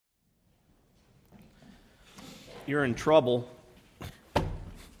you're in trouble.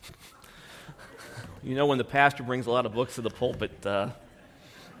 You know, when the pastor brings a lot of books to the pulpit,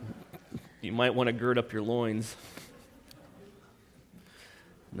 you might want to gird up your loins.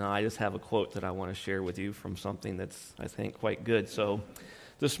 No, I just have a quote that I want to share with you from something that's, I think, quite good. So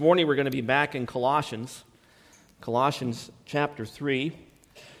this morning we're going to be back in Colossians chapter 3,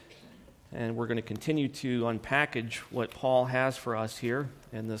 and we're going to continue to unpackage what Paul has for us here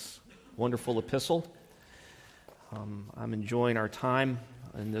in this wonderful epistle. I'm enjoying our time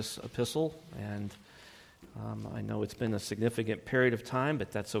in this epistle, and I know it's been a significant period of time,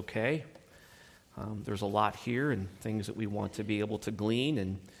 but that's okay. There's a lot here and things that we want to be able to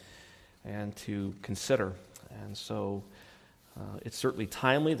glean and to consider. And so it's certainly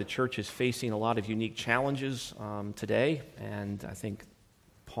timely. The church is facing a lot of unique challenges today, and I think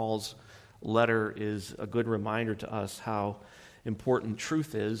Paul's letter is a good reminder to us how important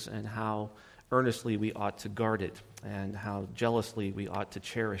truth is and how earnestly we ought to guard it and how jealously we ought to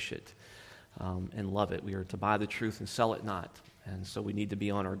cherish it and love it. We are to buy the truth and sell it not. And so we need to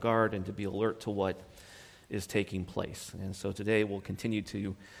be on our guard and to be alert to what is taking place. And so today we'll continue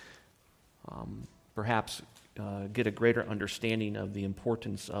to perhaps get a greater understanding of the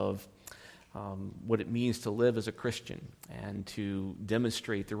importance of what it means to live as a Christian and to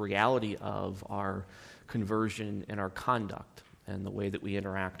demonstrate the reality of our conversion and our conduct and the way that we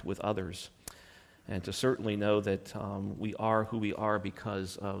interact with others. And to certainly know that we are who we are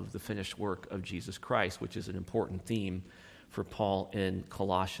because of the finished work of Jesus Christ, which is an important theme for Paul in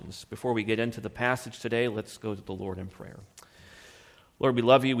Colossians. Before we get into the passage today, let's go to the Lord in prayer. Lord, we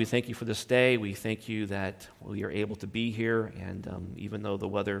love you. We thank you for this day. We thank you that we are able to be here, and even though the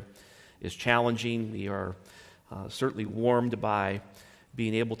weather is challenging, we are certainly warmed by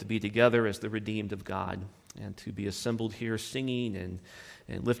being able to be together as the redeemed of God and to be assembled here singing and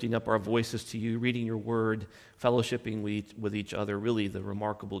lifting up our voices to you, reading your word, fellowshipping with each other, really the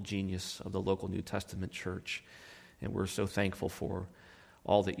remarkable genius of the local New Testament church. And we're so thankful for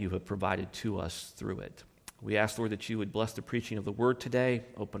all that you have provided to us through it. We ask, Lord, that you would bless the preaching of the word today,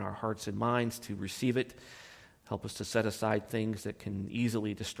 open our hearts and minds to receive it, help us to set aside things that can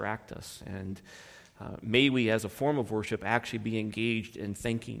easily distract us, and may we, as a form of worship, actually be engaged in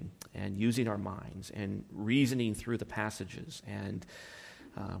thinking and using our minds and reasoning through the passages. And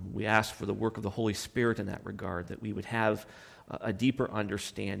we ask for the work of the Holy Spirit in that regard, that we would have a deeper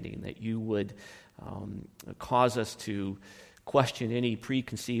understanding, that you would cause us to question any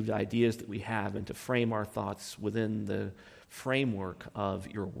preconceived ideas that we have and to frame our thoughts within the framework of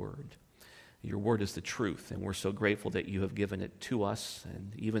your word. Your word is the truth, and we're so grateful that you have given it to us.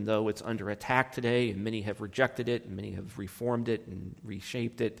 And even though it's under attack today, and many have rejected it, and many have reformed it and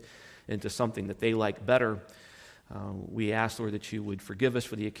reshaped it into something that they like better, we ask, Lord, that you would forgive us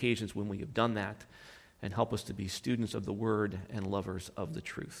for the occasions when we have done that and help us to be students of the word and lovers of the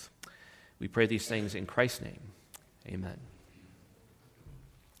truth. We pray these things in Christ's name. Amen.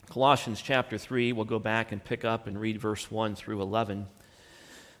 Colossians chapter 3, we'll go back and pick up and read verse 1 through 11.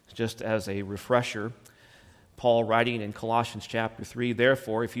 Just as a refresher, Paul writing in Colossians chapter 3,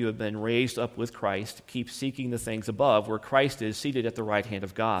 "Therefore, if you have been raised up with Christ, keep seeking the things above, where Christ is seated at the right hand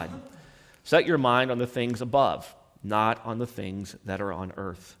of God. Set your mind on the things above, not on the things that are on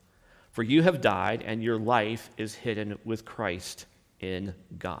earth. For you have died, and your life is hidden with Christ in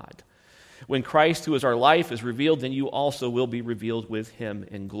God. When Christ, who is our life, is revealed, then you also will be revealed with him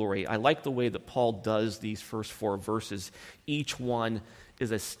in glory." I like the way that Paul does these first four verses. Each one is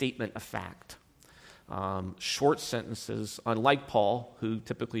a statement of fact. Short sentences, unlike Paul, who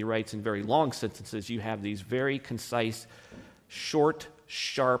typically writes in very long sentences, you have these very concise, short,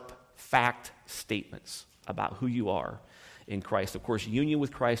 sharp fact statements about who you are in Christ. Of course, union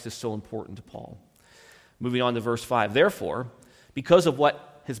with Christ is so important to Paul. Moving on to verse 5. "Therefore, because of what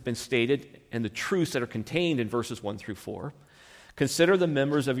has been stated and the truths that are contained in verses 1 through 4, consider the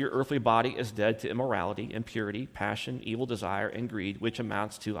members of your earthly body as dead to immorality, impurity, passion, evil desire, and greed, which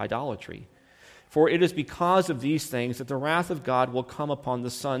amounts to idolatry. For it is because of these things that the wrath of God will come upon the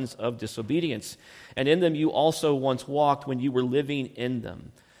sons of disobedience. And in them you also once walked when you were living in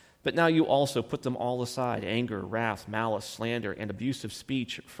them. But now you also put them all aside: anger, wrath, malice, slander, and abusive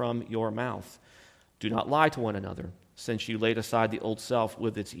speech from your mouth. Do not lie to one another, since you laid aside the old self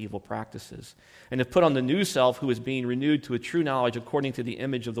with its evil practices, and have put on the new self, who is being renewed to a true knowledge according to the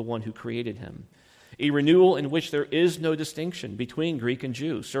image of the one who created him. A renewal in which there is no distinction between Greek and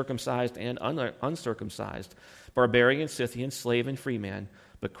Jew, circumcised and uncircumcised, barbarian, Scythian, slave and free man,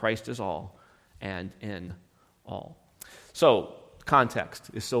 but Christ is all and in all." So,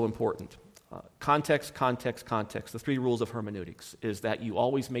 context is so important. context, context, context. The 3 rules of hermeneutics is that you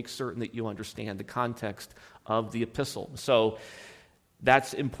always make certain that you understand the context of the epistle. So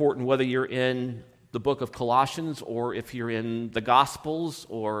that's important whether you're in the book of Colossians or if you're in the Gospels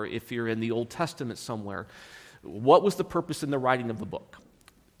or if you're in the Old Testament somewhere. What was the purpose in the writing of the book?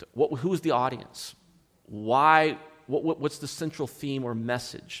 Who was the audience? Why? What's the central theme or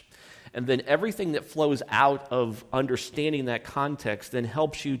message? And then everything that flows out of understanding that context then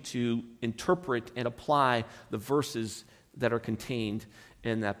helps you to interpret and apply the verses that are contained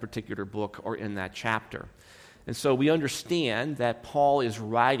in that particular book or in that chapter. And so we understand that Paul is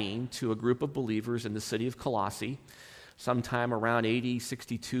writing to a group of believers in the city of Colossae, sometime around AD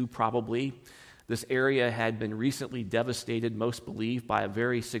 62 probably. This area had been recently devastated, most believe, by a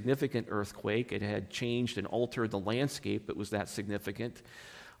very significant earthquake. It had changed and altered the landscape that was that significant.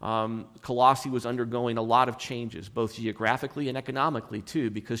 Colossae was undergoing a lot of changes, both geographically and economically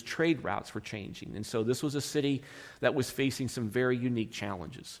too, because trade routes were changing. And so this was a city that was facing some very unique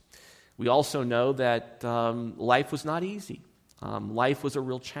challenges. We also know that life was not easy. Life was a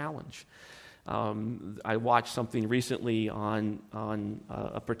real challenge. I watched something recently on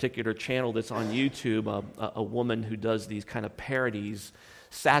a particular channel that's on YouTube, a woman who does these kind of parodies,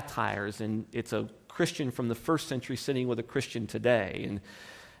 satires, and it's a Christian from the first century sitting with a Christian today,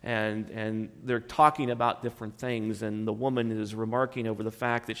 and they're talking about different things, and the woman is remarking over the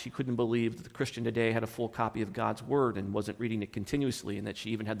fact that she couldn't believe that the Christian today had a full copy of God's Word and wasn't reading it continuously, and that she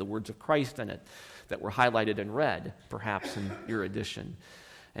even had the words of Christ in it that were highlighted and read, perhaps in your edition,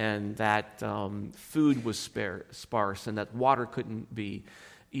 and that food was sparse, and that water couldn't be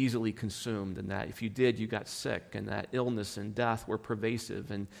easily consumed, and that if you did, you got sick, and that illness and death were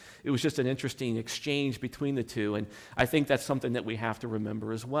pervasive. And it was just an interesting exchange between the two, and I think that's something that we have to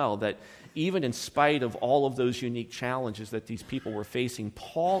remember as well, that even in spite of all of those unique challenges that these people were facing,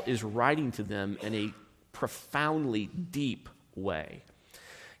 Paul is writing to them in a profoundly deep way.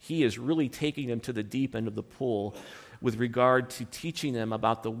 He is really taking them to the deep end of the pool with regard to teaching them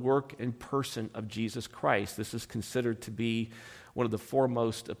about the work and person of Jesus Christ. This is considered to be one of the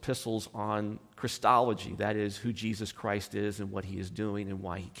foremost epistles on Christology, that is, who Jesus Christ is and what he is doing and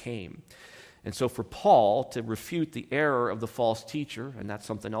why he came. And so for Paul to refute the error of the false teacher, and that's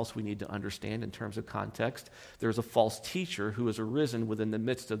something else we need to understand in terms of context, there's a false teacher who has arisen within the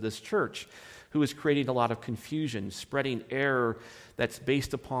midst of this church, who is creating a lot of confusion, spreading error that's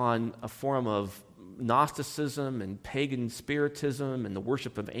based upon a form of Gnosticism and pagan spiritism and the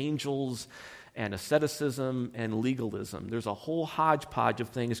worship of angels and asceticism and legalism. There's a whole hodgepodge of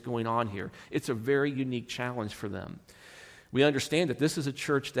things going on here. It's a very unique challenge for them. We understand that this is a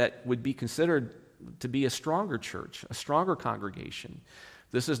church that would be considered to be a stronger church, a stronger congregation.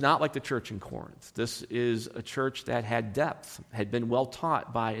 This is not like the church in Corinth. This is a church that had depth, had been well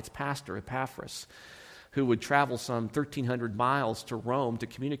taught by its pastor, Epaphras, who would travel some 1,300 miles to Rome to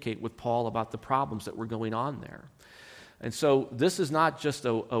communicate with Paul about the problems that were going on there. And so this is not just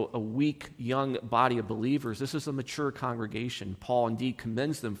a weak, young body of believers. This is a mature congregation. Paul indeed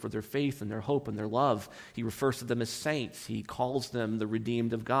commends them for their faith and their hope and their love. He refers to them as saints. He calls them the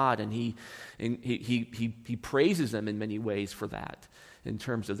redeemed of God, and he praises them in many ways for that in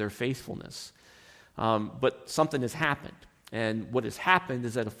terms of their faithfulness. But something has happened. And what has happened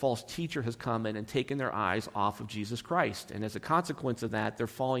is that a false teacher has come in and taken their eyes off of Jesus Christ. And as a consequence of that, they're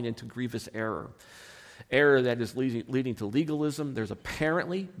falling into grievous error that is leading to legalism. There's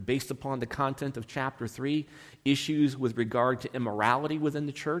apparently, based upon the content of chapter 3, issues with regard to immorality within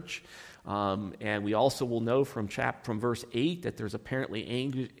the church. And we also will know from verse 8 that there's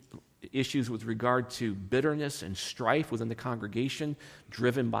apparently issues with regard to bitterness and strife within the congregation,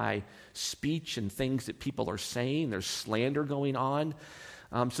 driven by speech and things that people are saying. There's slander going on.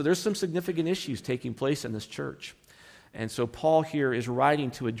 So there's some significant issues taking place in this church. And so Paul here is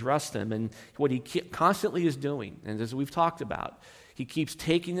writing to address them, and what he constantly is doing, and as we've talked about, he keeps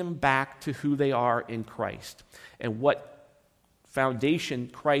taking them back to who they are in Christ and what foundation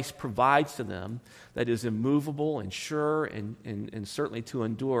Christ provides to them that is immovable and sure and certainly to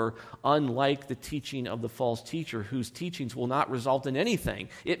endure, unlike the teaching of the false teacher, whose teachings will not result in anything.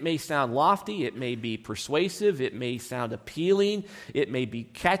 It may sound lofty, it may be persuasive, it may sound appealing, it may be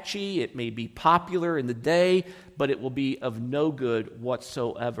catchy, it may be popular in the day, but it will be of no good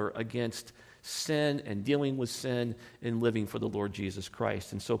whatsoever against sin and dealing with sin and living for the Lord Jesus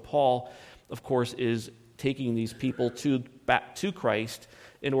Christ. And so Paul, of course, is taking these people back to Christ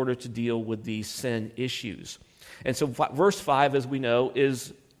in order to deal with these sin issues. And so verse 5, as we know,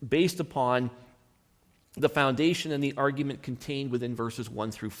 is based upon the foundation and the argument contained within verses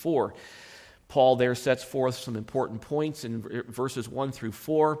 1 through 4. Paul there sets forth some important points in verses 1 through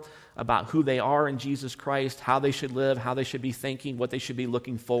 4 about who they are in Jesus Christ, how they should live, how they should be thinking, what they should be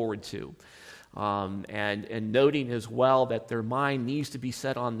looking forward to. And noting as well that their mind needs to be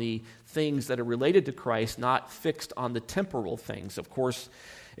set on the things that are related to Christ, not fixed on the temporal things. Of course,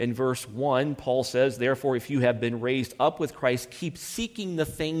 in verse 1, Paul says, "Therefore, if you have been raised up with Christ, keep seeking the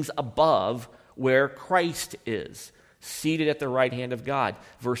things above where Christ is, seated at the right hand of God."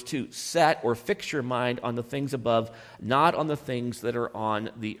 Verse 2, "Set or fix your mind on the things above, not on the things that are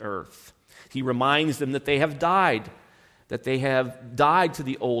on the earth." He reminds them that they have died to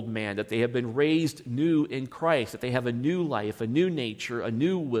the old man, that they have been raised new in Christ, that they have a new life, a new nature, a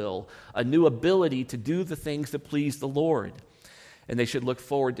new will, a new ability to do the things that please the Lord. And they should look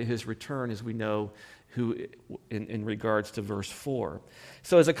forward to his return, as we know in regards to verse 4.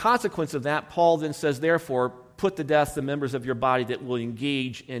 So as a consequence of that, Paul then says, "Therefore, put to death the members of your body that will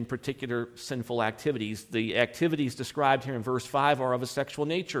engage in particular sinful activities." The activities described here in verse 5 are of a sexual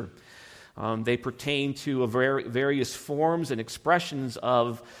nature. They pertain to various forms and expressions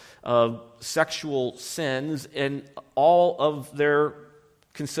of sexual sins and all of their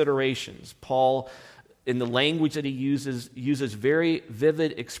considerations. Paul, in the language that he uses very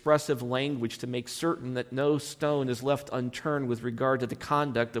vivid, expressive language to make certain that no stone is left unturned with regard to the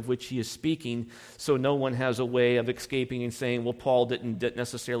conduct of which he is speaking, so no one has a way of escaping and saying, well, Paul didn't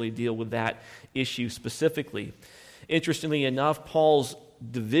necessarily deal with that issue specifically. Interestingly enough, Paul's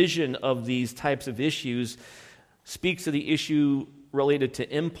division of these types of issues speaks to the issue related to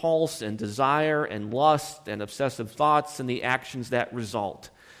impulse and desire and lust and obsessive thoughts and the actions that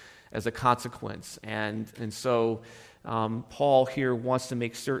result as a consequence. And so Paul here wants to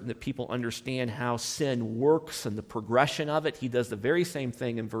make certain that people understand how sin works and the progression of it. He does the very same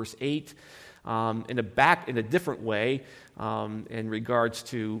thing in verse 8 in a different way in regards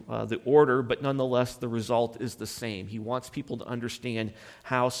to the order, but nonetheless the result is the same. He wants people to understand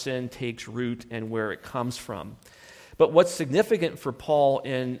how sin takes root and where it comes from. But what's significant for Paul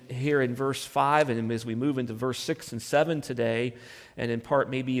here in verse 5, and as we move into verse 6 and 7 today, and in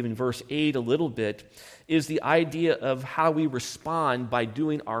part maybe even verse 8 a little bit, is the idea of how we respond by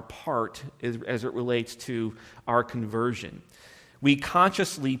doing our part as it relates to our conversion. We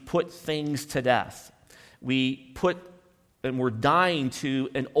consciously put things to death. And we're dying to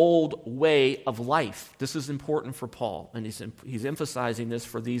an old way of life. This is important for Paul, and he's emphasizing this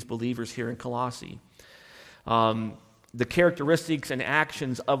for these believers here in Colossae. The characteristics and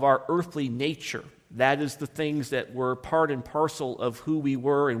actions of our earthly nature, that is the things that were part and parcel of who we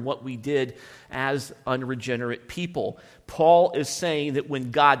were and what we did as unregenerate people. Paul is saying that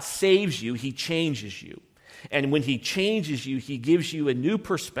when God saves you, he changes you. And when he changes you, he gives you a new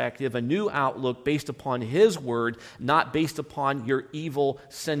perspective, a new outlook based upon his word, not based upon your evil,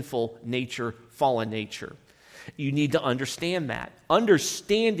 sinful nature, fallen nature. You need to understand that.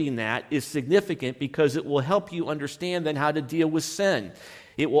 Understanding that is significant because it will help you understand then how to deal with sin.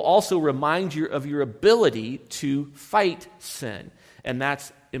 It will also remind you of your ability to fight sin. And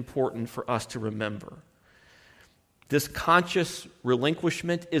that's important for us to remember. This conscious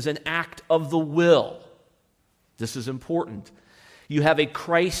relinquishment is an act of the will. This is important. You have a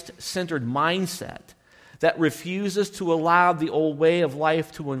Christ-centered mindset that refuses to allow the old way of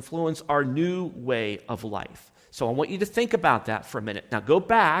life to influence our new way of life. So I want you to think about that for a minute. Now go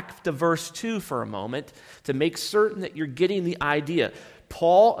back to verse 2 for a moment to make certain that you're getting the idea.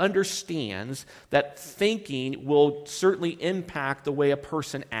 Paul understands that thinking will certainly impact the way a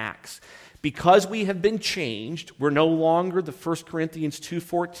person acts. Because we have been changed, we're no longer the 1 Corinthians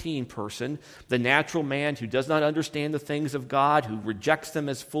 2:14 person, the natural man who does not understand the things of God, who rejects them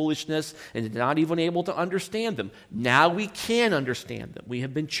as foolishness and is not even able to understand them. Now we can understand them. We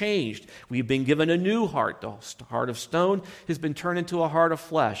have been changed. We've been given a new heart. The heart of stone has been turned into a heart of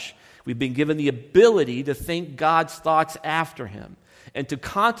flesh. We've been given the ability to think God's thoughts after him and to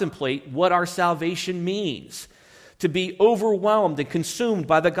contemplate what our salvation means. To be overwhelmed and consumed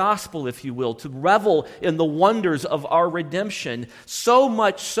by the gospel, if you will, to revel in the wonders of our redemption, so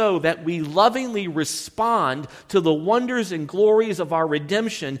much so that we lovingly respond to the wonders and glories of our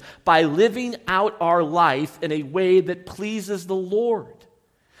redemption by living out our life in a way that pleases the Lord.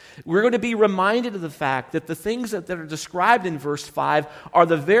 We're going to be reminded of the fact that the things that are described in verse 5 are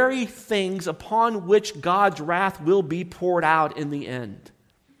the very things upon which God's wrath will be poured out in the end.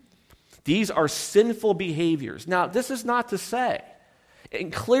 These are sinful behaviors. Now, this is not to say,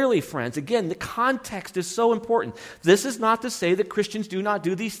 and clearly, friends, again, the context is so important. This is not to say that Christians do not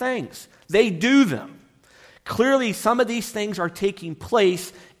do these things. They do them. Clearly, some of these things are taking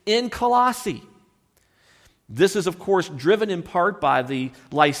place in Colossae. This is, of course, driven in part by the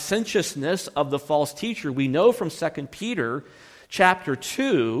licentiousness of the false teacher. We know from 2 Peter chapter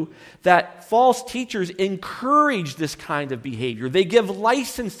 2 that false teachers encourage this kind of behavior. They give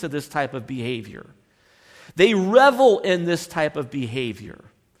license to this type of behavior. They revel in this type of behavior.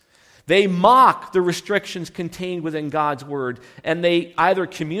 They mock the restrictions contained within God's word, and they either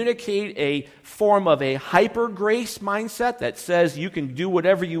communicate a form of a hyper-grace mindset that says you can do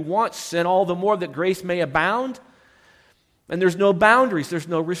whatever you want, sin all the more that grace may abound, and there's no boundaries, there's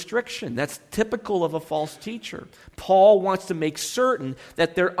no restriction. That's typical of a false teacher. Paul wants to make certain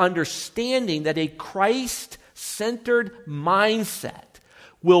that they're understanding that a Christ-centered mindset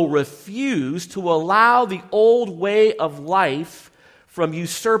will refuse to allow the old way of life from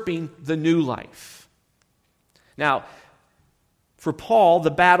usurping the new life. Now, for Paul,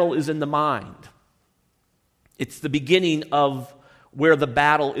 the battle is in the mind. It's the beginning of where the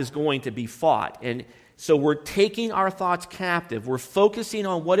battle is going to be fought. And so we're taking our thoughts captive. We're focusing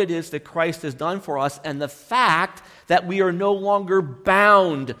on what it is that Christ has done for us and the fact that we are no longer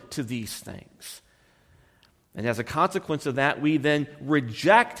bound to these things. And as a consequence of that, we then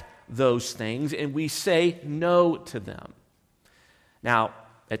reject those things and we say no to them. Now,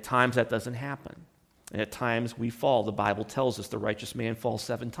 at times that doesn't happen. And at times we fall. The Bible tells us the righteous man falls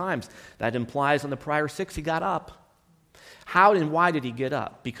 7 times. That implies on the prior 6 he got up. How and why did he get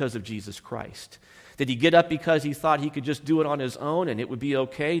up? Because of Jesus Christ. Did he get up because he thought he could just do it on his own and it would be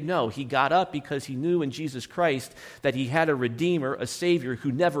okay? No, he got up because he knew in Jesus Christ that he had a Redeemer, a Savior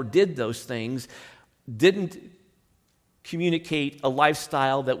who never did those things, didn't communicate a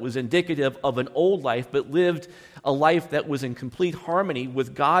lifestyle that was indicative of an old life, but lived a life that was in complete harmony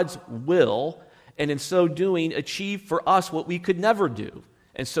with God's will, and in so doing achieved for us what we could never do.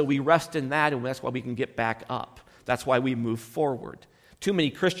 And so we rest in that, and that's why we can get back up. That's why we move forward. Too many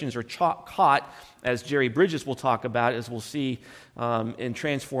Christians are caught, as Jerry Bridges will talk about, as we'll see in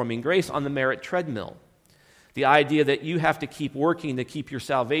Transforming Grace, on the merit treadmill. The idea that you have to keep working to keep your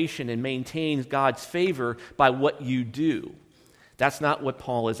salvation and maintain God's favor by what you do. That's not what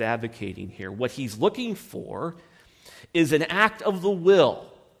Paul is advocating here. What he's looking for is an act of the will.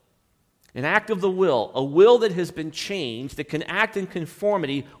 An act of the will. A will that has been changed, that can act in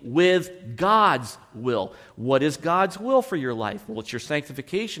conformity with God's will. What is God's will for your life? Well, it's your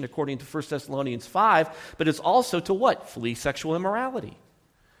sanctification according to 1 Thessalonians 5, but it's also to what? Flee sexual immorality.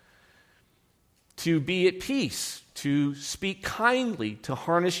 To be at peace, to speak kindly, to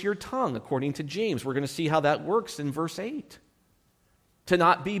harness your tongue, according to James. We're going to see how that works in verse 8. To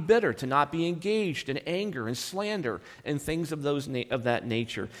not be bitter, to not be engaged in anger and slander and things of that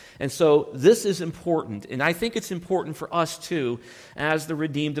nature. And so this is important, and I think it's important for us too, as the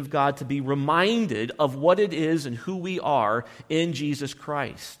redeemed of God, to be reminded of what it is and who we are in Jesus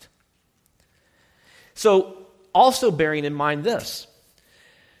Christ. So, also bearing in mind this,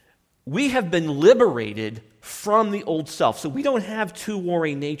 we have been liberated from the old self. So we don't have 2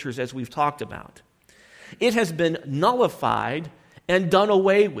 warring natures as we've talked about. It has been nullified and done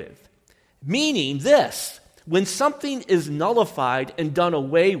away with. Meaning this, when something is nullified and done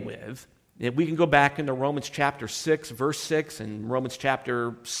away with, and we can go back into Romans chapter 6, verse 6, and Romans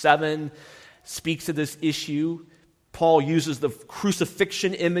chapter 7 speaks to this issue. Paul uses the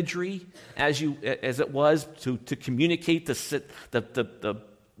crucifixion imagery as it was to communicate the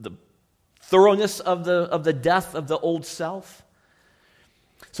thoroughness of the death of the old self.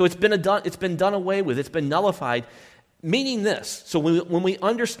 So it's been done away with. It's been nullified. Meaning this, so when we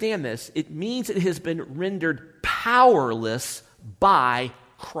understand this, it means it has been rendered powerless by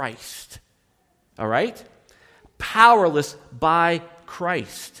Christ. All right? Powerless by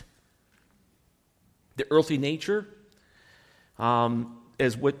Christ. The earthly nature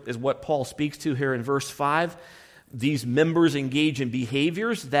is what Paul speaks to here in verse 5. These members engage in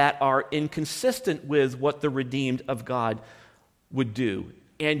behaviors that are inconsistent with what the redeemed of God would do.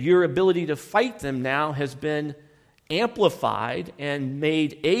 And your ability to fight them now has been amplified and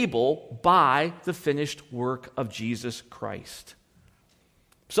made able by the finished work of Jesus Christ.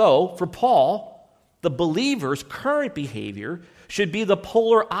 So, for Paul, the believer's current behavior should be the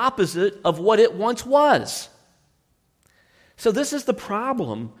polar opposite of what it once was. So this is the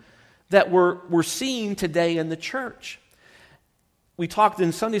problem that we're seeing today in the church. We talked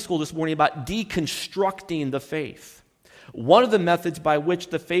in Sunday school this morning about deconstructing the faith. One of the methods by which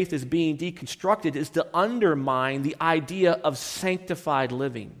the faith is being deconstructed is to undermine the idea of sanctified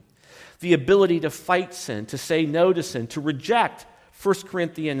living, the ability to fight sin, to say no to sin, to reject 1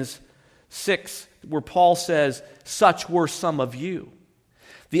 Corinthians 6, where Paul says, "Such were some of you."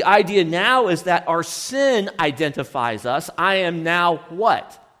 The idea now is that our sin identifies us. I am now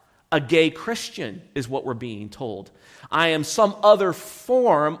what? a gay Christian, is what we're being told. I am some other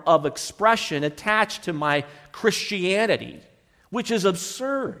form of expression attached to my Christianity, which is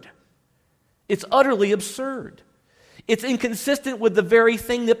absurd. It's utterly absurd. It's inconsistent with the very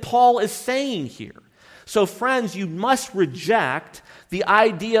thing that Paul is saying here. So, friends, you must reject the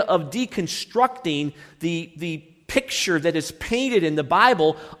idea of deconstructing the picture that is painted in the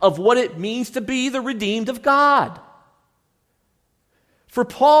Bible of what it means to be the redeemed of God. For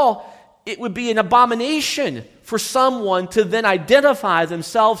Paul, it would be an abomination for someone to then identify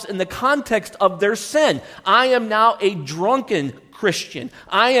themselves in the context of their sin. I am now a drunken Christian.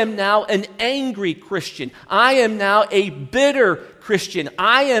 I am now an angry Christian. I am now a bitter Christian.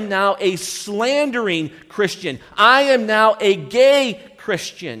 I am now a slandering Christian. I am now a gay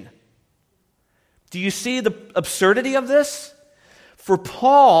Christian. Do you see the absurdity of this? For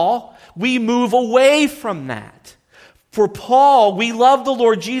Paul, we move away from that. For Paul, we love the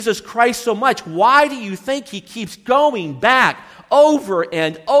Lord Jesus Christ so much. Why do you think he keeps going back over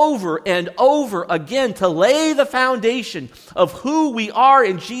and over and over again to lay the foundation of who we are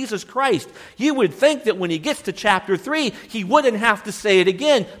in Jesus Christ? You would think that when he gets to chapter 3, he wouldn't have to say it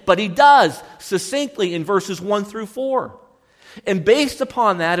again, but he does succinctly in verses 1 through 4. And based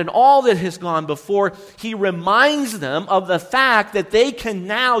upon that and all that has gone before, he reminds them of the fact that they can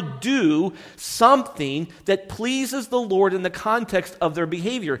now do something that pleases the Lord in the context of their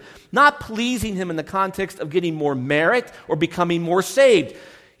behavior. Not pleasing him in the context of getting more merit or becoming more saved.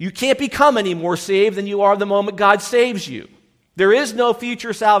 You can't become any more saved than you are the moment God saves you. There is no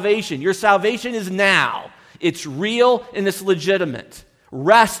future salvation. Your salvation is now. It's real and it's legitimate.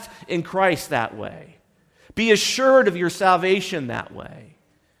 Rest in Christ that way. Be assured of your salvation that way.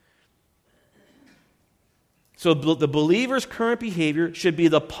 So the believer's current behavior should be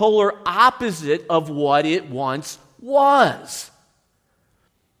the polar opposite of what it once was.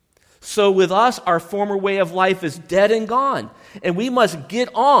 So with us, our former way of life is dead and gone. And we must get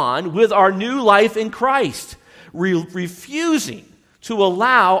on with our new life in Christ, refusing to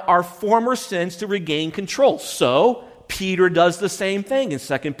allow our former sins to regain control. So Peter does the same thing in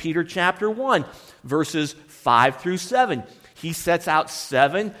 2 Peter chapter 1. Verses 5 through 7. He sets out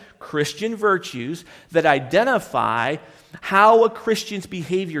 7 Christian virtues that identify how a Christian's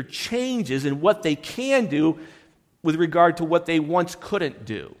behavior changes and what they can do with regard to what they once couldn't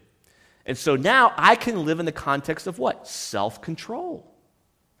do. And so now I can live in the context of what? Self-control.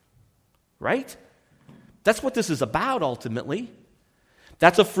 Right? That's what this is about ultimately.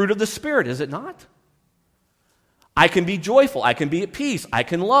 That's a fruit of the Spirit, is it not? I can be joyful, I can be at peace, I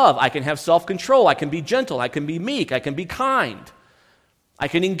can love, I can have self-control, I can be gentle, I can be meek, I can be kind. I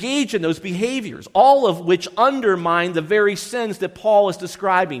can engage in those behaviors, all of which undermine the very sins that Paul is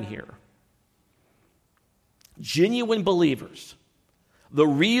describing here. Genuine believers, the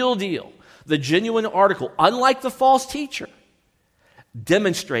real deal, the genuine article, unlike the false teacher,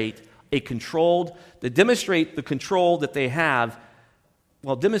 demonstrate the control that they have.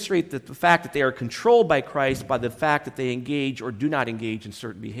 Well, demonstrate the fact that they are controlled by Christ by the fact that they engage or do not engage in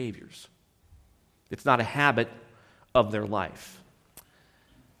certain behaviors. It's not a habit of their life.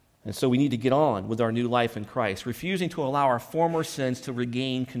 And so we need to get on with our new life in Christ, refusing to allow our former sins to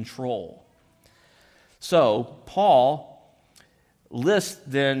regain control. So, Paul lists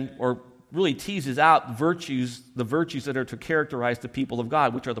then, or really teases out the virtues that are to characterize the people of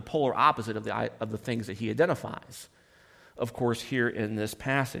God, which are the polar opposite of the things that he identifies, of course, here in this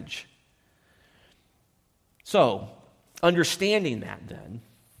passage. So, understanding that then,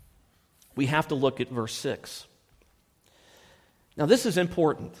 we have to look at verse 6. Now, this is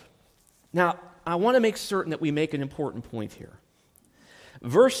important. Now, I want to make certain that we make an important point here.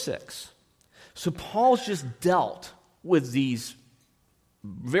 Verse 6. So, Paul's just dealt with these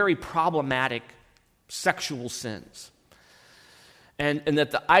very problematic sexual sins. And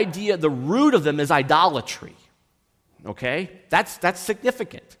that the root of them is idolatry. Okay? That's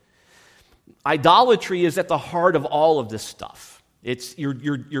significant. Idolatry is at the heart of all of this stuff. It's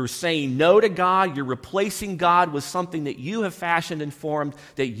you're saying no to God, you're replacing God with something that you have fashioned and formed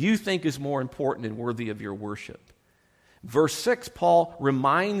that you think is more important and worthy of your worship. Verse 6, Paul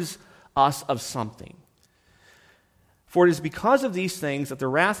reminds us of something. For it is because of these things that the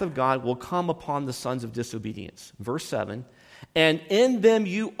wrath of God will come upon the sons of disobedience. Verse 7, and in them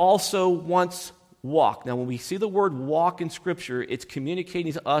you also once walked. Now, when we see the word walk in Scripture, it's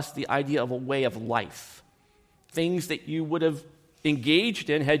communicating to us the idea of a way of life. Things that you would have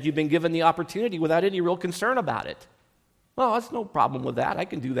engaged in had you been given the opportunity without any real concern about it. Well, that's no problem with that. I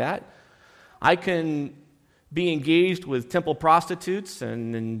can do that. I can be engaged with temple prostitutes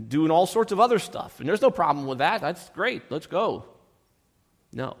and doing all sorts of other stuff. And there's no problem with that. That's great. Let's go.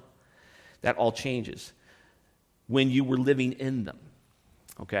 No. That all changes when you were living in them.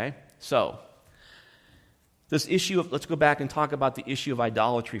 Okay? So, this issue of, let's go back and talk about the issue of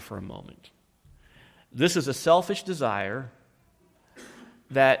idolatry for a moment. This is a selfish desire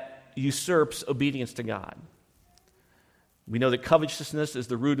that usurps obedience to God. We know that covetousness is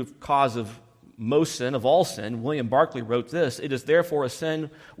the cause of most sin, of all sin. William Barclay wrote this: "It is therefore a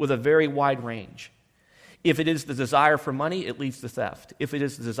sin with a very wide range. If it is the desire for money, it leads to theft. If it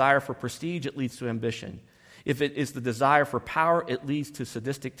is the desire for prestige, it leads to ambition. If it is the desire for power, it leads to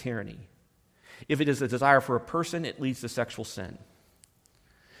sadistic tyranny. If it is the desire for a person, it leads to sexual sin."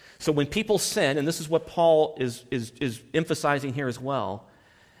 So when people sin, and this is what Paul is emphasizing here as well,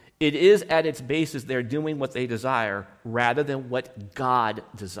 it is at its basis they're doing what they desire rather than what God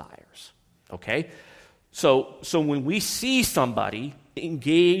desires. Okay? So when we see somebody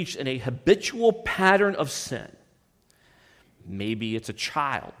engaged in a habitual pattern of sin, maybe it's a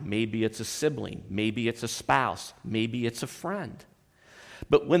child, maybe it's a sibling, maybe it's a spouse, maybe it's a friend.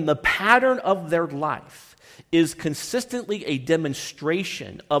 But when the pattern of their life is consistently a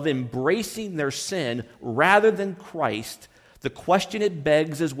demonstration of embracing their sin rather than Christ, the question it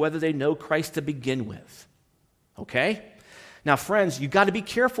begs is whether they know Christ to begin with. Okay? Now, friends, you've got to be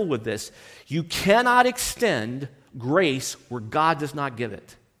careful with this. You cannot extend grace where God does not give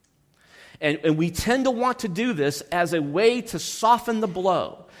it. And we tend to want to do this as a way to soften the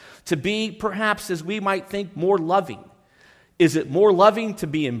blow, to be perhaps, as we might think, more loving. Is it more loving to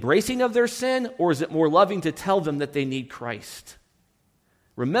be embracing of their sin, or is it more loving to tell them that they need Christ?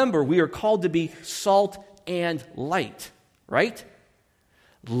 Remember, we are called to be salt and light, right?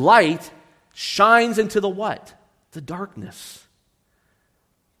 Light shines into the what? The darkness.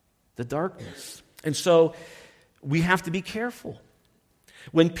 The darkness. And so we have to be careful.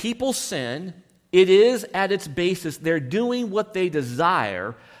 When people sin, it is at its basis they're doing what they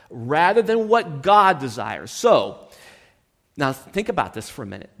desire rather than what God desires. So, now think about this for a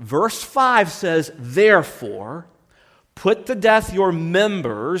minute. Verse 5 says, "Therefore, put to death your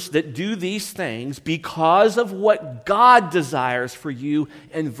members that do these things because of what God desires for you,"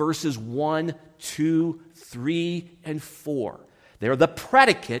 in verses 1, 2, 3, and 4. They're the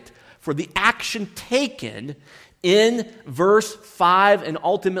predicate for the action taken in verse 5 and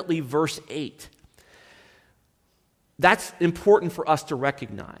ultimately verse 8. That's important for us to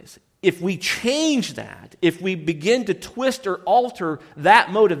recognize. If we change that, if we begin to twist or alter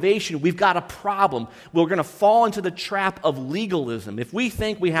that motivation, we've got a problem. We're going to fall into the trap of legalism. If we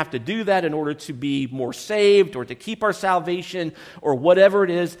think we have to do that in order to be more saved or to keep our salvation or whatever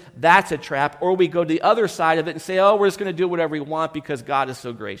it is, that's a trap. Or we go to the other side of it and say, oh, we're just going to do whatever we want because God is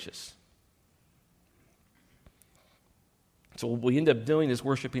so gracious. So what we end up doing is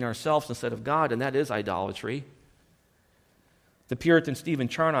worshiping ourselves instead of God, and that is idolatry. The Puritan Stephen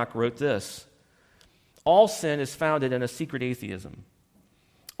Charnock wrote this: "All sin is founded in a secret atheism.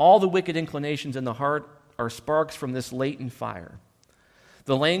 All the wicked inclinations in the heart are sparks from this latent fire.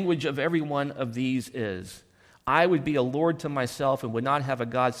 The language of every one of these is, I would be a lord to myself and would not have a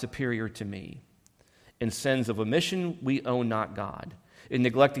God superior to me. In sins of omission, we own not God. In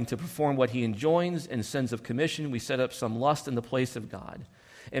neglecting to perform what he enjoins, in sins of commission, we set up some lust in the place of God,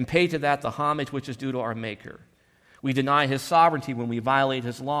 and pay to that the homage which is due to our Maker. We deny his sovereignty when we violate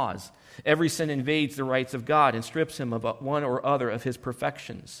his laws. Every sin invades the rights of God and strips him of one or other of his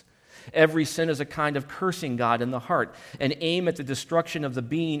perfections. Every sin is a kind of cursing God in the heart, an aim at the destruction of the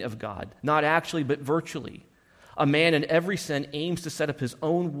being of God, not actually but virtually. A man in every sin aims to set up his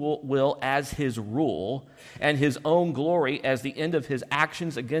own will as his rule and his own glory as the end of his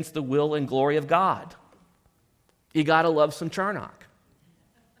actions against the will and glory of God." You got to love some Charnock.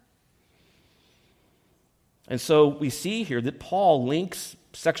 And so we see here that Paul links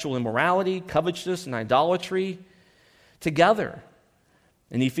sexual immorality, covetousness, and idolatry together.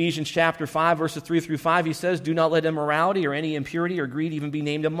 In Ephesians chapter 5, verses 3 through 5, he says, "Do not let immorality or any impurity or greed even be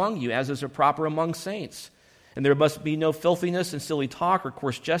named among you, as is proper among saints. And there must be no filthiness and silly talk or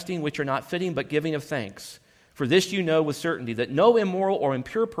coarse jesting, which are not fitting, but giving of thanks. For this you know with certainty, that no immoral or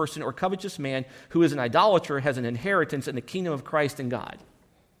impure person or covetous man who is an idolater has an inheritance in the kingdom of Christ and God."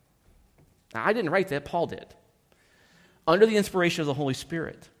 Now, I didn't write that, Paul did. Under the inspiration of the Holy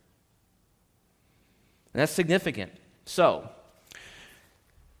Spirit. And that's significant. So,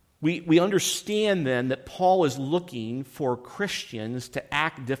 we understand then that Paul is looking for Christians to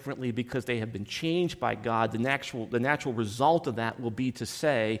act differently because they have been changed by God. The natural result of that will be to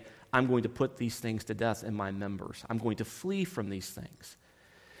say, I'm going to put these things to death in my members. I'm going to flee from these things.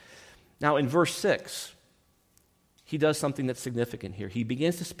 Now, in verse 6, he does something that's significant here. He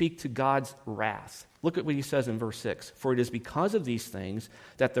begins to speak to God's wrath. Look at what he says in verse 6. For it is because of these things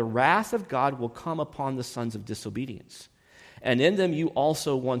that the wrath of God will come upon the sons of disobedience. And in them you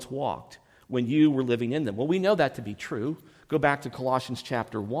also once walked when you were living in them. Well, we know that to be true. Go back to Colossians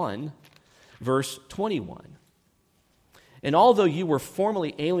chapter 1, verse 21. And although you were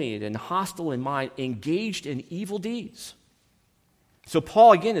formerly alienated and hostile in mind, engaged in evil deeds. So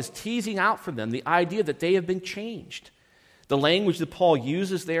Paul, again, is teasing out for them the idea that they have been changed. The language that Paul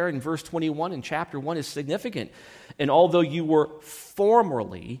uses there in verse 21 in chapter 1 is significant. And although you were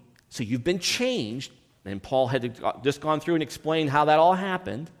formerly, so you've been changed, and Paul had just gone through and explained how that all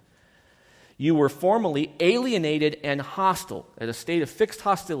happened, you were formerly alienated and hostile, at a state of fixed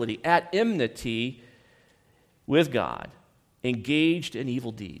hostility, at enmity with God, engaged in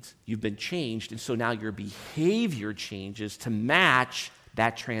evil deeds. You've been changed, and so now your behavior changes to match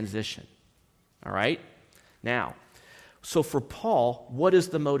that transition. All right? Now, so for Paul, what is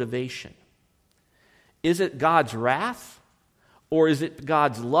the motivation? Is it God's wrath, or is it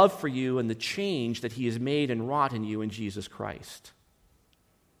God's love for you and the change that he has made and wrought in you in Jesus Christ?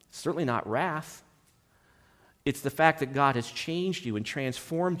 It's certainly not wrath. It's the fact that God has changed you and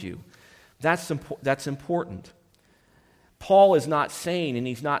transformed you. That's important. Paul is not saying, and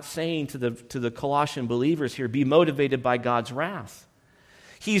he's not saying to the Colossian believers here, be motivated by God's wrath.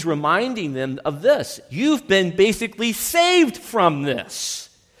 He's reminding them of this. You've been basically saved from this.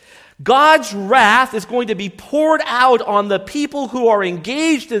 God's wrath is going to be poured out on the people who are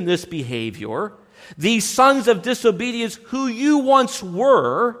engaged in this behavior, these sons of disobedience who you once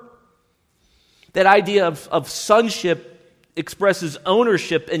were. That idea of sonship expresses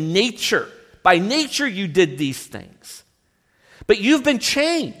ownership in nature. By nature, you did these things. But you've been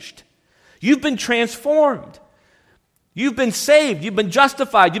changed. You've been transformed. You've been saved. You've been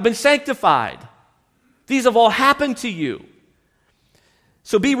justified. You've been sanctified. These have all happened to you.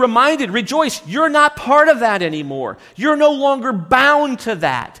 So be reminded, rejoice, you're not part of that anymore. You're no longer bound to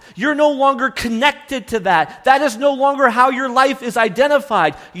that. You're no longer connected to that. That is no longer how your life is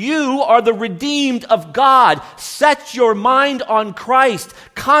identified. You are the redeemed of God. Set your mind on Christ.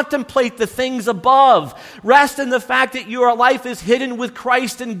 Contemplate the things above. Rest in the fact that your life is hidden with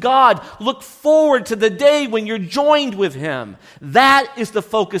Christ in God. Look forward to the day when you're joined with Him. That is the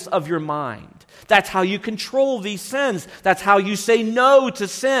focus of your mind. That's how you control these sins. That's how you say no to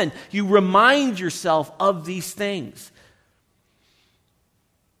sin. You remind yourself of these things.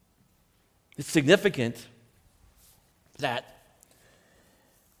 It's significant that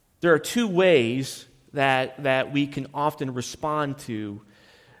there are two ways that we can often respond to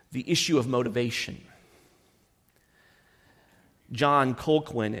the issue of motivation. John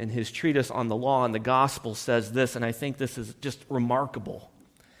Colquhoun, in his treatise on the law and the gospel, says this, and I think this is just remarkable.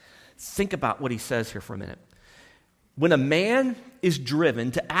 Think about what he says here for a minute. When a man is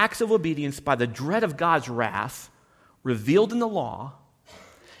driven to acts of obedience by the dread of God's wrath revealed in the law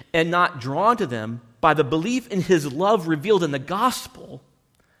and not drawn to them by the belief in his love revealed in the gospel,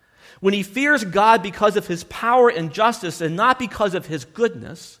 when he fears God because of his power and justice and not because of his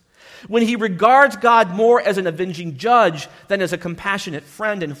goodness, when he regards God more as an avenging judge than as a compassionate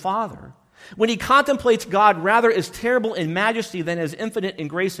friend and father, when he contemplates God rather as terrible in majesty than as infinite in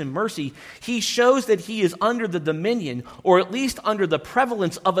grace and mercy, he shows that he is under the dominion, or at least under the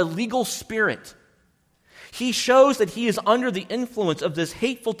prevalence of a legal spirit. He shows that he is under the influence of this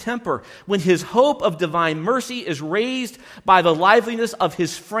hateful temper when his hope of divine mercy is raised by the liveliness of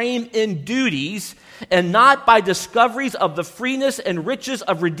his frame in duties and not by discoveries of the freeness and riches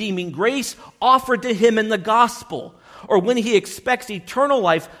of redeeming grace offered to him in the gospel. Or when he expects eternal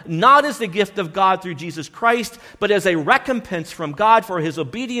life, not as the gift of God through Jesus Christ, but as a recompense from God for his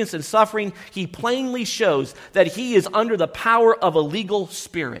obedience and suffering, he plainly shows that he is under the power of a legal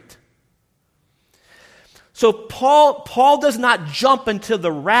spirit. So Paul does not jump into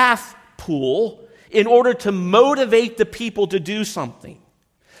the wrath pool in order to motivate the people to do something.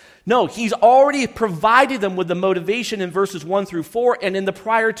 No, he's already provided them with the motivation in verses 1 through 4 and in the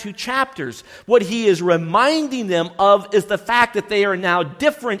prior two chapters. What he is reminding them of is the fact that they are now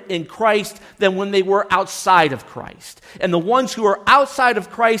different in Christ than when they were outside of Christ. And the ones who are outside of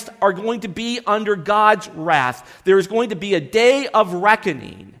Christ are going to be under God's wrath. There is going to be a day of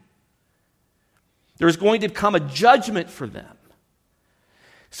reckoning. There is going to come a judgment for them.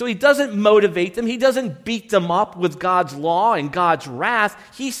 So he doesn't motivate them. He doesn't beat them up with God's law and God's wrath.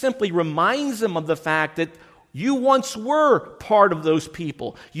 He simply reminds them of the fact that you once were part of those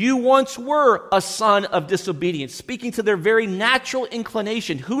people. You once were a son of disobedience, speaking to their very natural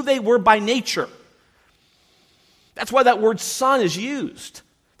inclination, who they were by nature. That's why that word son is used.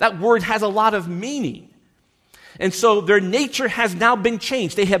 That word has a lot of meaning. And so their nature has now been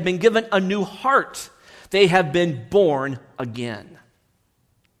changed. They have been given a new heart. They have been born again.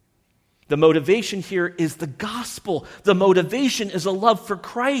 The motivation here is the gospel. The motivation is a love for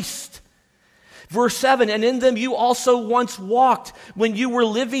Christ. Verse 7, and in them you also once walked when you were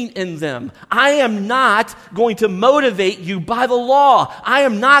living in them. I am not going to motivate you by the law. I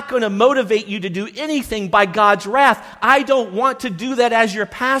am not going to motivate you to do anything by God's wrath. I don't want to do that as your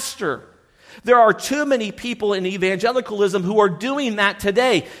pastor. There are too many people in evangelicalism who are doing that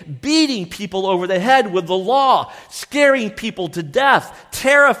today, beating people over the head with the law, scaring people to death,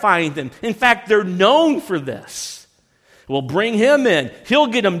 terrifying them. In fact, they're known for this. Well, bring him in. He'll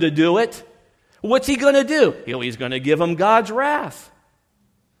get them to do it. What's he going to do? He's going to give them God's wrath.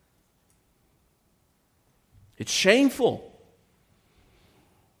 It's shameful.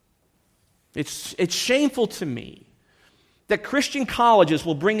 It's shameful to me that Christian colleges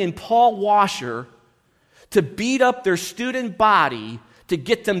will bring in Paul Washer to beat up their student body to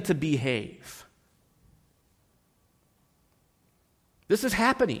get them to behave. This is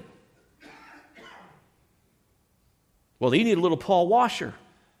happening. Well, they need a little Paul Washer.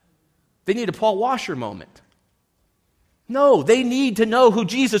 They need a Paul Washer moment. No, they need to know who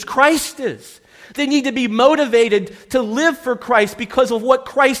Jesus Christ is. They need to be motivated to live for Christ because of what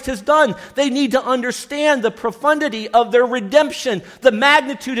Christ has done. They need to understand the profundity of their redemption, the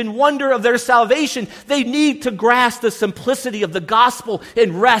magnitude and wonder of their salvation. They need to grasp the simplicity of the gospel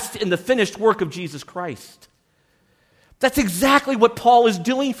and rest in the finished work of Jesus Christ. That's exactly what Paul is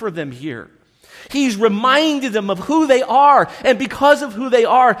doing for them here. He's reminded them of who they are, and because of who they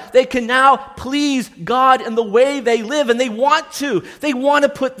are, they can now please God in the way they live, and they want to. They want to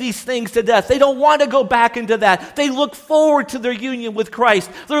put these things to death. They don't want to go back into that. They look forward to their union with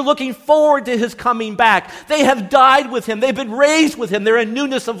Christ. They're looking forward to his coming back. They have died with him. They've been raised with him. They're in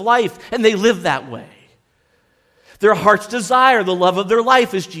newness of life, and they live that way. Their heart's desire, the love of their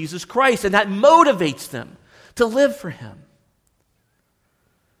life is Jesus Christ, and that motivates them to live for him.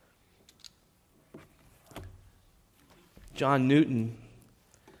 John Newton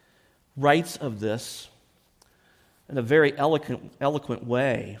writes of this in a very eloquent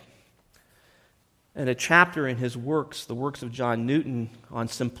way. In a chapter in his works, the works of John Newton, on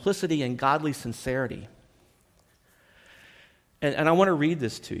simplicity and godly sincerity. And I want to read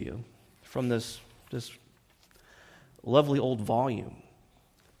this to you from this lovely old volume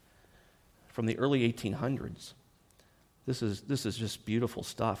from the early 1800s. This is just beautiful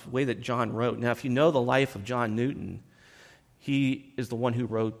stuff, the way that John wrote. Now, if you know the life of John Newton, he is the one who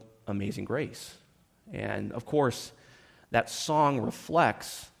wrote Amazing Grace. And, of course, that song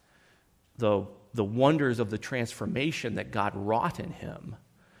reflects the wonders of the transformation that God wrought in him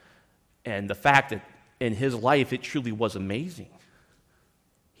and the fact that in his life it truly was amazing.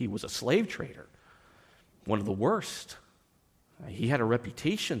 He was a slave trader, one of the worst. He had a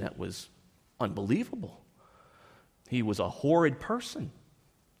reputation that was unbelievable. He was a horrid person.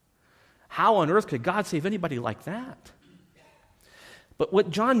 How on earth could God save anybody like that? But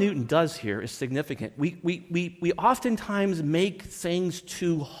what John Newton does here is significant. We oftentimes make things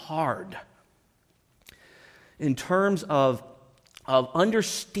too hard in terms of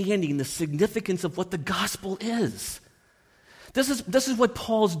understanding the significance of what the gospel is. This is what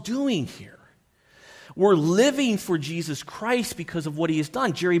Paul's doing here. We're living for Jesus Christ because of what he has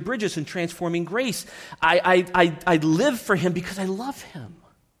done. Jerry Bridges in Transforming Grace, I live for him because I love him.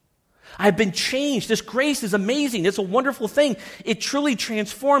 I've been changed. This grace is amazing. It's a wonderful thing. It truly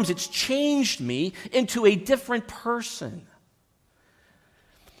transforms. It's changed me into a different person.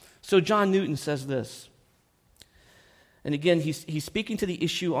 So John Newton says this. And again, he's speaking to the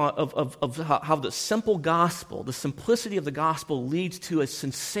issue of how the simple gospel, the simplicity of the gospel leads to a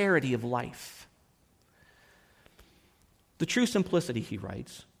sincerity of life. The true simplicity, he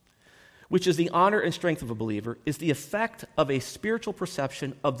writes, which is the honor and strength of a believer, is the effect of a spiritual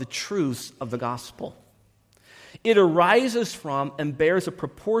perception of the truths of the gospel. It arises from and bears a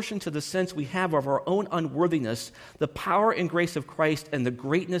proportion to the sense we have of our own unworthiness, the power and grace of Christ, and the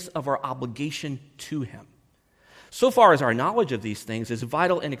greatness of our obligation to him. So far as our knowledge of these things is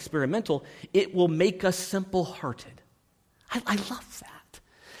vital and experimental, it will make us simple-hearted. I love that.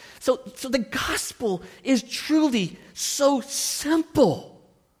 So the gospel is truly so simple.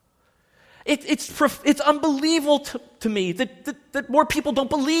 It's unbelievable to me that more people don't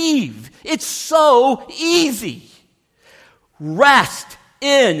believe. It's so easy. Rest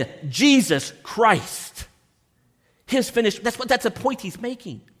in Jesus Christ. His finished, that's a point he's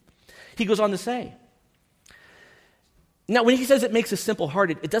making. He goes on to say, now when he says it makes us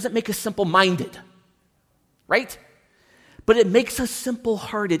simple-hearted, it doesn't make us simple-minded, right? but it makes us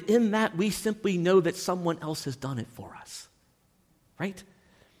simple-hearted in that we simply know that someone else has done it for us. Right?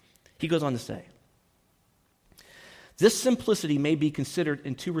 He goes on to say, this simplicity may be considered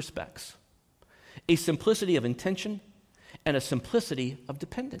in two respects: a simplicity of intention and a simplicity of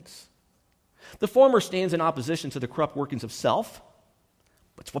dependence. The former stands in opposition to the corrupt workings of self.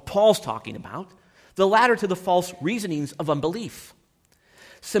 That's what Paul's talking about. The latter to the false reasonings of unbelief.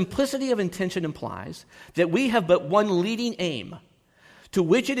 Simplicity of intention implies that we have but one leading aim, to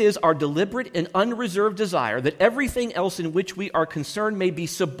which it is our deliberate and unreserved desire that everything else in which we are concerned may be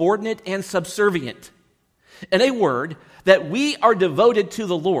subordinate and subservient. In a word, that we are devoted to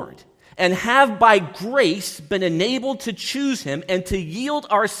the Lord and have by grace been enabled to choose him and to yield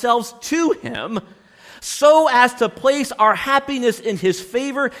ourselves to him so as to place our happiness in his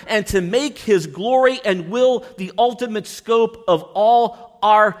favor and to make his glory and will the ultimate scope of all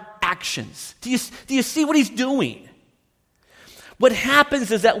our actions. Do you see what he's doing? What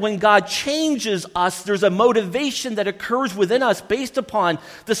happens is that when God changes us, there's a motivation that occurs within us based upon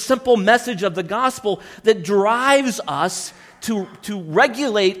the simple message of the gospel that drives us to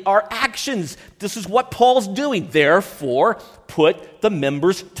regulate our actions. This is what Paul's doing. Therefore, put the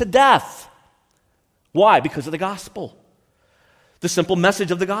members to death. Why? Because of the gospel. The simple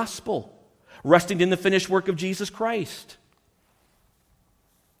message of the gospel, resting in the finished work of Jesus Christ.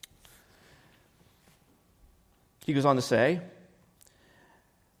 He goes on to say,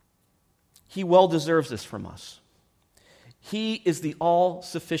 he well deserves this from us. He is the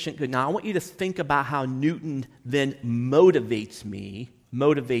all-sufficient good. Now, I want you to think about how Newton then motivates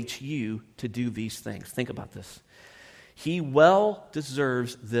you to do these things. Think about this. He well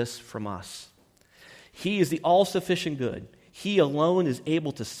deserves this from us. He is the all-sufficient good. He alone is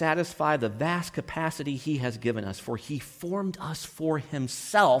able to satisfy the vast capacity he has given us, for he formed us for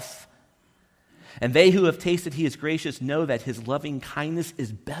himself. And they who have tasted he is gracious know that his loving kindness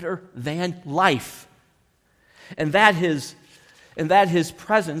is better than life. And that his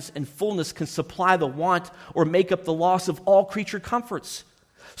presence and fullness can supply the want or make up the loss of all creature comforts.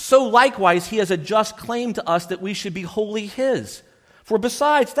 So likewise, he has a just claim to us that we should be wholly his. For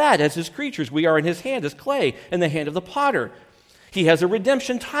besides that, as his creatures, we are in his hand as clay in the hand of the potter. He has a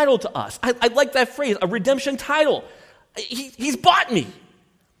redemption title to us. I like that phrase, a redemption title. He's bought me.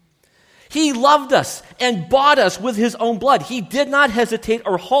 He loved us and bought us with his own blood. He did not hesitate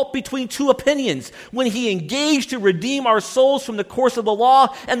or halt between two opinions when he engaged to redeem our souls from the course of the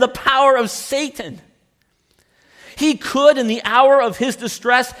law and the power of Satan. He could, in the hour of his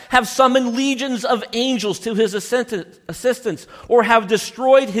distress, have summoned legions of angels to his assistance or have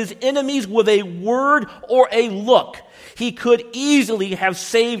destroyed his enemies with a word or a look. He could easily have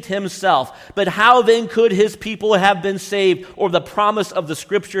saved himself. But how then could his people have been saved or the promise of the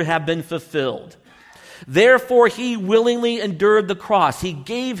scripture have been fulfilled? Therefore, he willingly endured the cross. He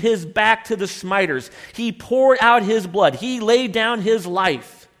gave his back to the smiters. He poured out his blood. He laid down his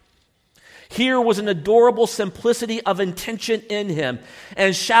life. Here was an adorable simplicity of intention in him.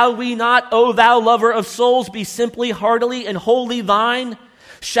 And shall we not, O thou lover of souls, be simply, heartily, and wholly thine?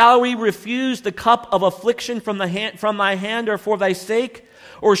 Shall we refuse the cup of affliction from thy hand or for thy sake?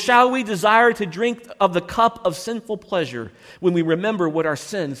 Or shall we desire to drink of the cup of sinful pleasure when we remember what our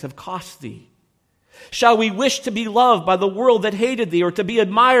sins have cost thee? Shall we wish to be loved by the world that hated thee, or to be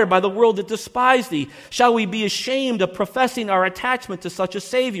admired by the world that despised thee? Shall we be ashamed of professing our attachment to such a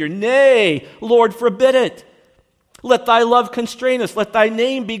Savior? Nay, Lord, forbid it. Let thy love constrain us. Let thy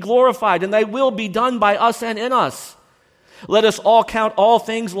name be glorified, and thy will be done by us and in us. Let us all count all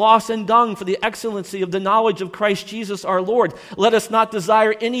things lost and dung for the excellency of the knowledge of Christ Jesus our Lord. Let us not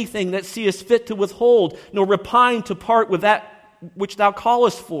desire anything that seest fit to withhold, nor repine to part with that which thou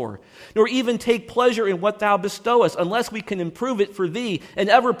callest for, nor even take pleasure in what thou bestowest, unless we can improve it for thee, and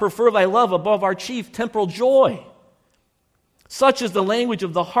ever prefer thy love above our chief temporal joy. Such is the language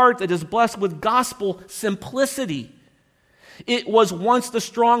of the heart that is blessed with gospel simplicity. It was once the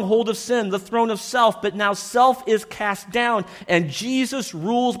stronghold of sin, the throne of self, but now self is cast down, and Jesus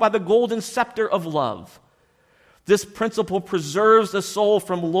rules by the golden scepter of love. This principle preserves the soul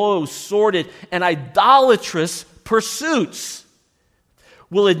from low, sordid, and idolatrous pursuits.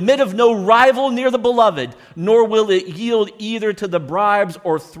 Will admit of no rival near the beloved, nor will it yield either to the bribes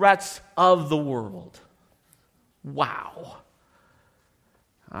or threats of the world. Wow.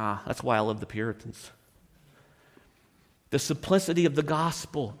 That's why I love the Puritans. The simplicity of the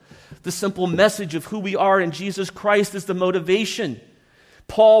gospel, the simple message of who we are in Jesus Christ is the motivation.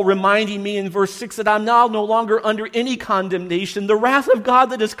 Paul reminding me in verse 6 that I'm now no longer under any condemnation. The wrath of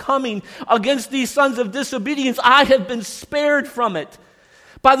God that is coming against these sons of disobedience, I have been spared from it.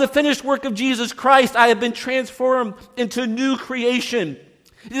 By the finished work of Jesus Christ, I have been transformed into a new creation.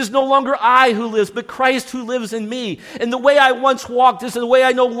 It is no longer I who lives, but Christ who lives in me. And the way I once walked is the way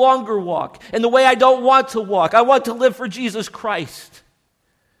I no longer walk. And the way I don't want to walk, I want to live for Jesus Christ.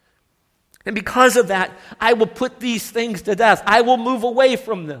 And because of that, I will put these things to death. I will move away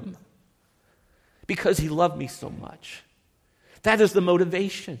from them because he loved me so much. That is the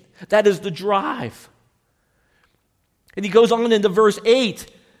motivation. That is the drive. And he goes on into verse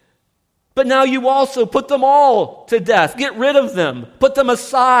 8. But now you also put them all to death. Get rid of them. Put them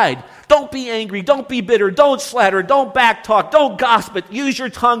aside. Don't be angry. Don't be bitter. Don't slander. Don't backtalk. Don't gossip. Use your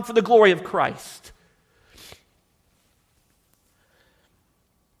tongue for the glory of Christ.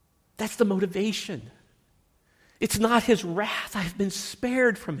 That's the motivation. It's not his wrath. I've been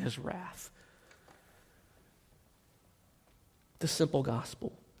spared from his wrath. The simple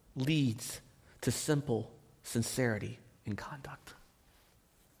gospel leads to simple sincerity in conduct.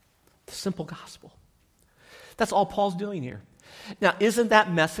 The simple gospel. That's all Paul's doing here. Now, isn't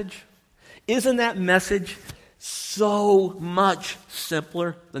that message so much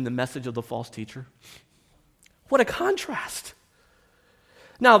simpler than the message of the false teacher? What a contrast.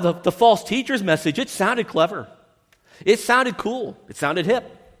 Now, the false teacher's message, it sounded clever. It sounded cool. It sounded hip.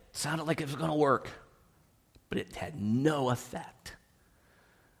 It sounded like it was going to work. But it had no effect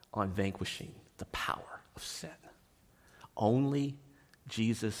on vanquishing the power of sin. Only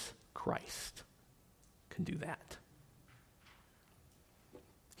Jesus Christ can do that.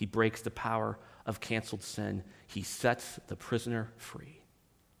 He breaks the power of canceled sin. He sets the prisoner free.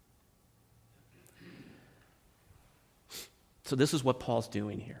 So this is what Paul's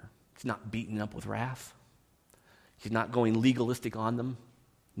doing here. He's not beating them up with wrath. He's not going legalistic on them.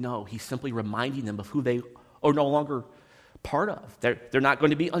 No, he's simply reminding them of who they are no longer part of. They're not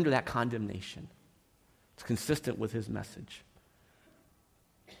going to be under that condemnation. It's consistent with his message.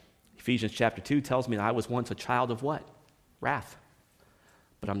 Ephesians chapter 2 tells me that I was once a child of what? Wrath.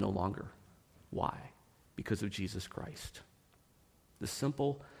 But I'm no longer. Why? Because of Jesus Christ. The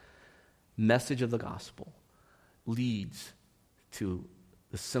simple message of the gospel leads to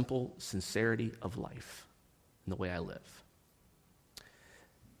the simple sincerity of life and the way I live.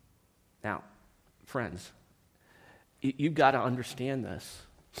 Now, friends, you've got to understand this.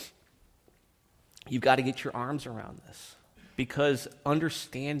 You've got to get your arms around this, because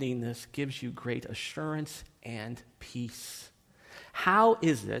understanding this gives you great assurance and peace. How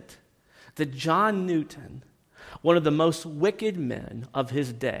is it that John Newton, one of the most wicked men of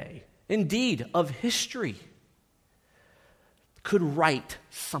his day, indeed of history, could write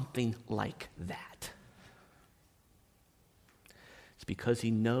something like that? It's because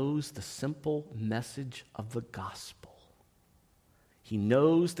he knows the simple message of the gospel. He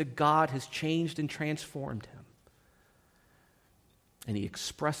knows that God has changed and transformed him. And he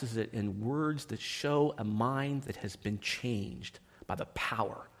expresses it in words that show a mind that has been changed by the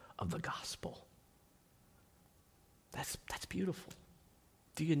power of the gospel. That's beautiful.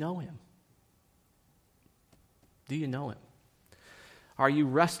 Do you know him? Do you know him? Are you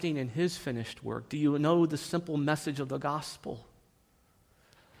resting in his finished work? Do you know the simple message of the gospel?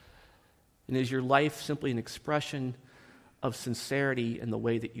 And is your life simply an expression of sincerity in the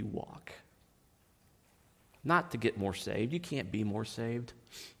way that you walk? Not to get more saved. You can't be more saved.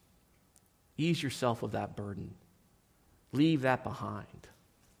 Ease yourself of that burden. Leave that behind.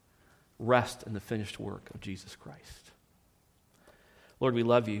 Rest in the finished work of Jesus Christ. Lord, we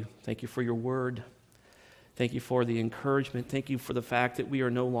love you. Thank you for your word. Thank you for the encouragement. Thank you for the fact that we are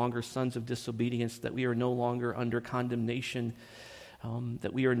no longer sons of disobedience, that we are no longer under condemnation,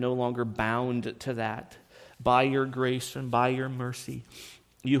 that we are no longer bound to that. By your grace and by your mercy,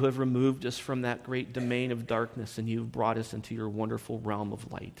 you have removed us from that great domain of darkness, and you've brought us into your wonderful realm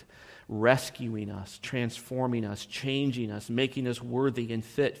of light, rescuing us, transforming us, changing us, making us worthy and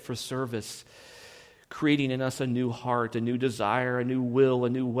fit for service, creating in us a new heart, a new desire, a new will, a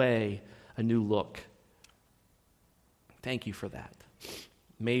new way, a new look. Thank you for that.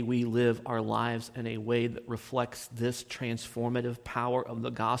 May we live our lives in a way that reflects this transformative power of the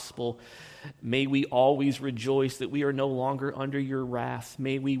gospel. May we always rejoice that we are no longer under your wrath.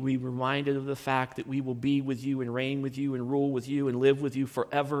 May we be reminded of the fact that we will be with you and reign with you and rule with you and live with you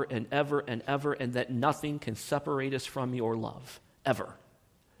forever and ever and ever, and that nothing can separate us from your love, ever.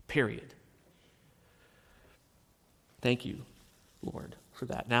 Period. Thank you, Lord, for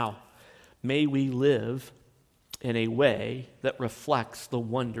that. Now, may we live in a way that reflects the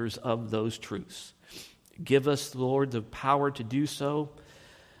wonders of those truths. Give us, Lord, the power to do so,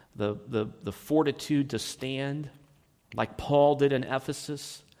 the fortitude to stand, like Paul did in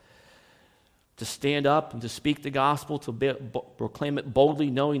Ephesus, to stand up and to speak the gospel, to proclaim it boldly,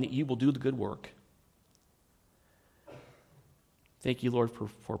 knowing that you will do the good work. Thank you, Lord,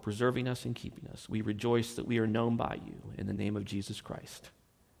 for preserving us and keeping us. We rejoice that we are known by you in the name of Jesus Christ,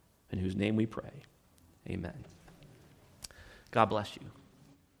 in whose name we pray. Amen. God bless you.